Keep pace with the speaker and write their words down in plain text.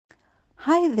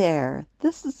Hi there,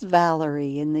 this is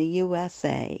Valerie in the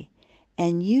USA,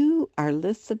 and you are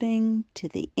listening to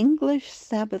the English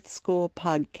Sabbath School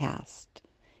podcast,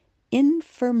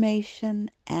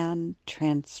 Information and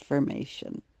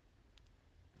Transformation.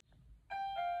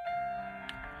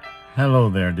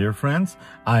 Hello there, dear friends.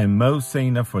 I'm Mo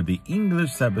Sena for the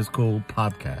English Sabbath School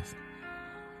podcast.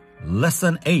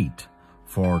 Lesson 8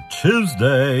 for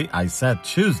Tuesday, I said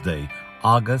Tuesday,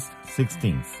 August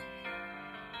 16th.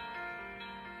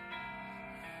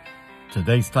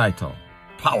 Today's title,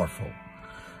 Powerful.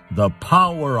 The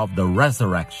power of the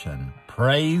resurrection.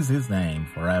 Praise His name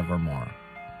forevermore.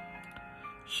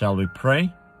 Shall we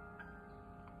pray?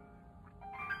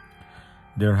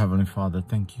 Dear Heavenly Father,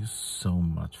 thank you so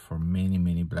much for many,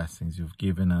 many blessings you've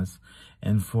given us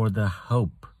and for the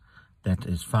hope that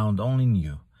is found only in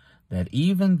you, that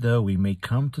even though we may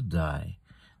come to die,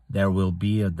 there will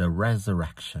be the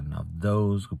resurrection of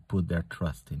those who put their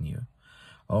trust in you.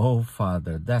 Oh,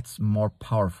 Father, that's more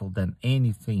powerful than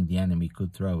anything the enemy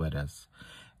could throw at us.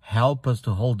 Help us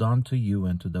to hold on to you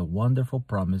and to the wonderful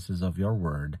promises of your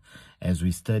word as we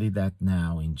study that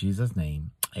now in Jesus'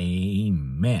 name.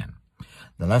 Amen.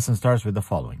 The lesson starts with the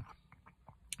following.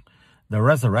 The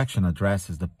resurrection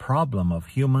addresses the problem of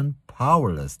human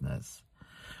powerlessness.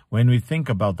 When we think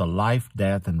about the life,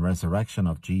 death, and resurrection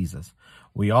of Jesus,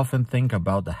 we often think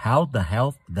about how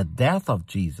the death of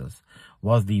Jesus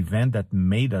was the event that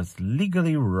made us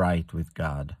legally right with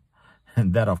God.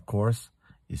 And that, of course,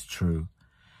 is true.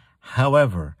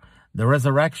 However, the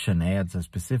resurrection adds a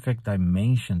specific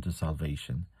dimension to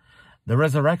salvation. The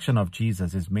resurrection of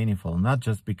Jesus is meaningful not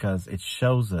just because it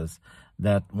shows us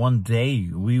that one day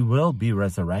we will be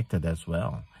resurrected as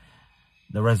well.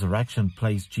 The resurrection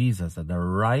placed Jesus at the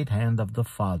right hand of the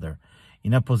Father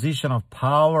in a position of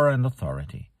power and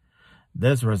authority.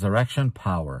 This resurrection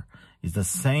power is the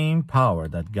same power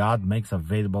that God makes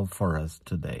available for us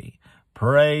today.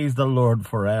 Praise the Lord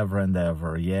forever and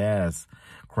ever. Yes,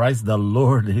 Christ the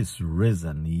Lord is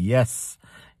risen. Yes.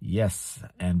 Yes,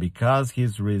 and because He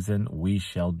is risen, we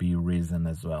shall be risen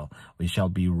as well. We shall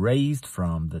be raised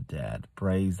from the dead.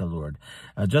 Praise the Lord.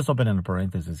 Just opening a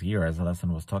parenthesis here, as the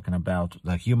lesson was talking about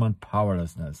the human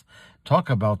powerlessness. Talk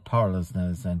about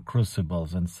powerlessness and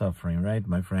crucibles and suffering, right,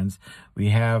 my friends? We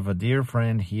have a dear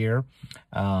friend here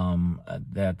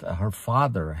that her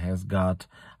father has got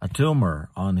a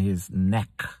tumor on his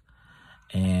neck,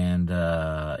 and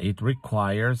it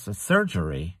requires a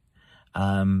surgery.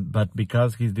 But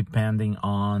because he's depending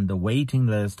on the waiting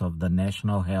list of the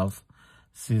National Health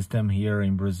System here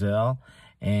in Brazil,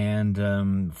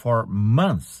 and for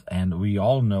months, and we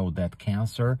all know that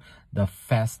cancer, the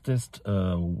fastest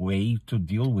way to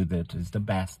deal with it is the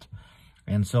best.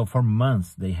 And so for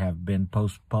months, they have been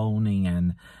postponing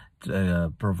and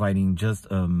providing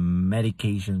just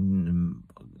medication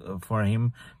for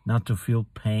him not to feel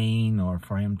pain or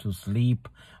for him to sleep,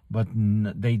 but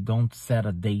they don't set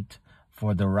a date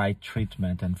for the right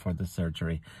treatment and for the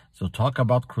surgery. So talk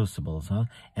about crucibles, huh?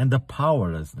 And the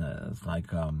powerlessness,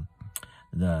 like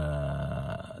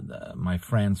my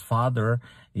friend's father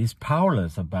is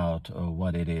powerless about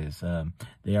what it is.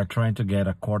 They are trying to get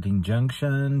a court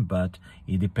injunction, but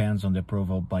it depends on the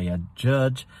approval by a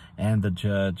judge, and the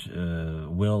judge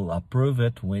will approve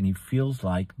it when he feels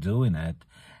like doing it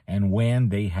and when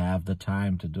they have the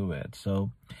time to do it.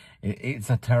 So it's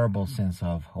a terrible sense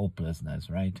of hopelessness,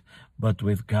 right? But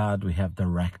with God, we have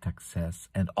direct access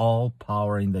and all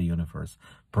power in the universe.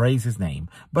 Praise His name.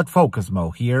 But focus,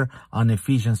 Mo, here on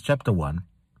Ephesians chapter 1,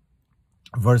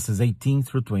 verses 18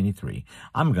 through 23.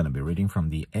 I'm going to be reading from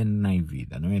the NIV,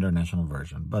 the New International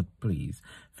Version, but please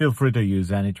feel free to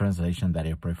use any translation that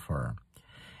you prefer.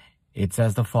 It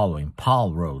says the following.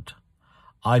 Paul wrote,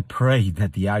 I pray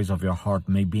that the eyes of your heart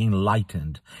may be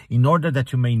enlightened, in order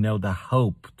that you may know the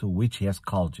hope to which He has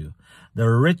called you, the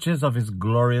riches of His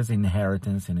glorious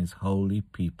inheritance in His holy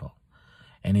people,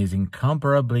 and His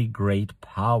incomparably great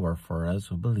power for us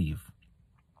who believe.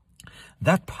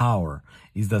 That power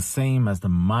is the same as the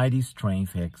mighty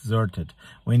strength He exerted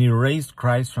when He raised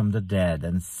Christ from the dead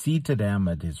and seated Him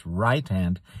at His right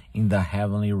hand in the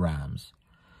heavenly realms,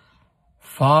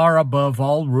 far above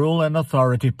all rule and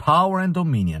authority, power and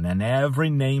dominion, and every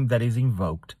name that is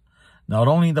invoked, not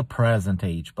only in the present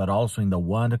age, but also in the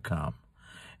one to come.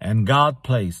 And God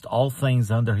placed all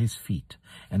things under His feet,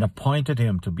 and appointed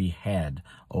Him to be head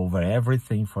over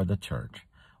everything for the church,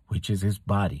 which is His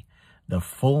body, the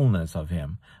fullness of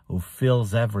Him who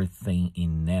fills everything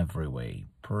in every way.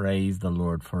 Praise the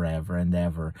Lord forever and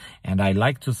ever. And I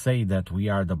like to say that we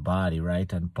are the body,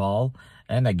 right? And Paul,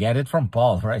 and I get it from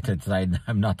Paul, right?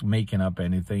 I'm not making up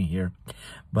anything here.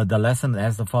 But the lesson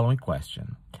asks the following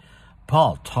question.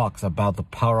 Paul talks about the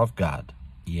power of God.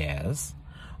 Yes.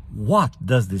 What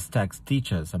does this text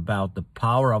teach us about the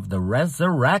power of the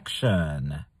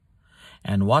resurrection?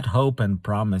 And what hope and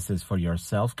promises for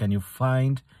yourself can you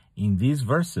find in these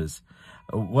verses?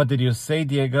 What did you say,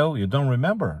 Diego? You don't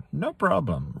remember? No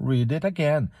problem. Read it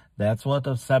again. That's what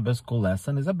a Sabbath school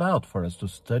lesson is about, for us to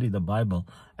study the Bible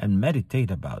and meditate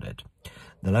about it.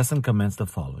 The lesson commences the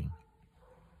following.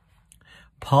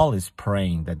 Paul is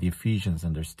praying that the Ephesians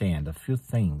understand a few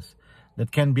things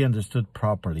that can be understood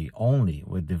properly only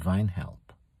with divine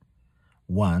help.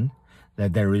 1,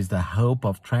 that there is the hope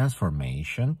of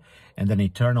transformation and an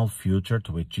eternal future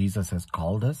to which Jesus has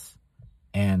called us.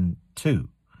 And 2,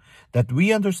 that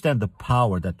we understand the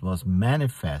power that was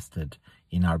manifested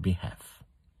in our behalf.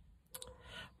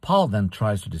 Paul then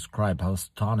tries to describe how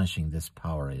astonishing this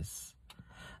power is.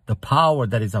 The power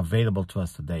that is available to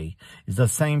us today is the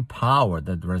same power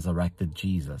that resurrected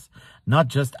Jesus, not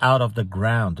just out of the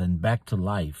ground and back to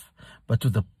life, but to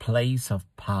the place of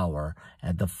power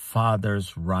at the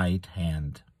Father's right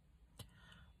hand.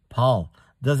 Paul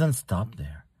doesn't stop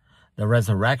there. The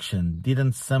resurrection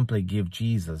didn't simply give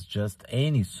Jesus just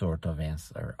any sort of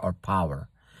answer or power.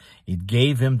 It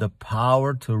gave him the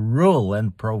power to rule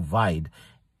and provide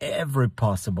every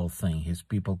possible thing his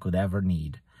people could ever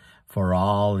need for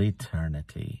all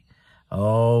eternity.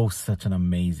 Oh, such an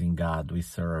amazing God we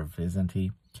serve, isn't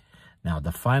he? Now,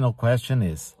 the final question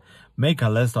is, make a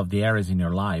list of the areas in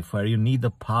your life where you need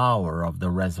the power of the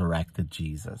resurrected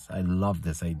Jesus. I love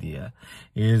this idea.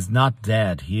 He is not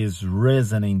dead. He is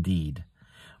risen indeed.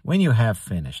 When you have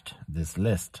finished this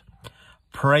list,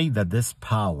 pray that this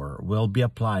power will be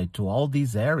applied to all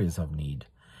these areas of need.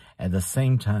 At the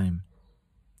same time,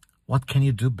 what can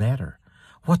you do better?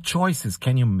 What choices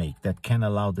can you make that can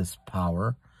allow this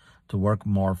power to work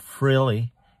more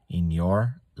freely in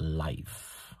your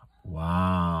life?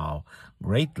 Wow,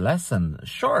 great lesson.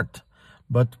 Short,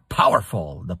 but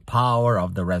powerful. The power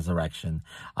of the resurrection.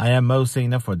 I am Mo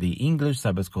Seina for the English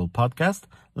Sabbath School podcast,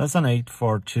 lesson 8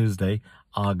 for Tuesday,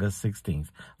 August 16th.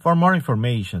 For more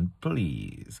information,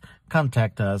 please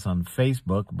contact us on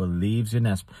Facebook, Believes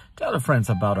UNESP. Tell your friends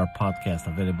about our podcast,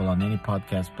 available on any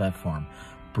podcast platform.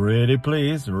 Pretty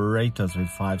please rate us with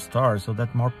 5 stars so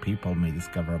that more people may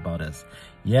discover about us.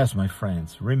 Yes, my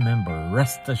friends, remember,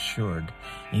 rest assured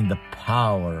in the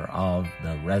power of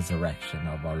the resurrection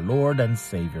of our Lord and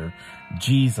Savior,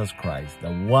 Jesus Christ,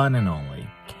 the one and only.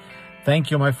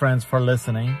 Thank you, my friends, for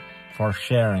listening, for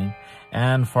sharing,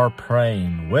 and for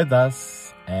praying with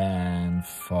us and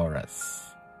for us.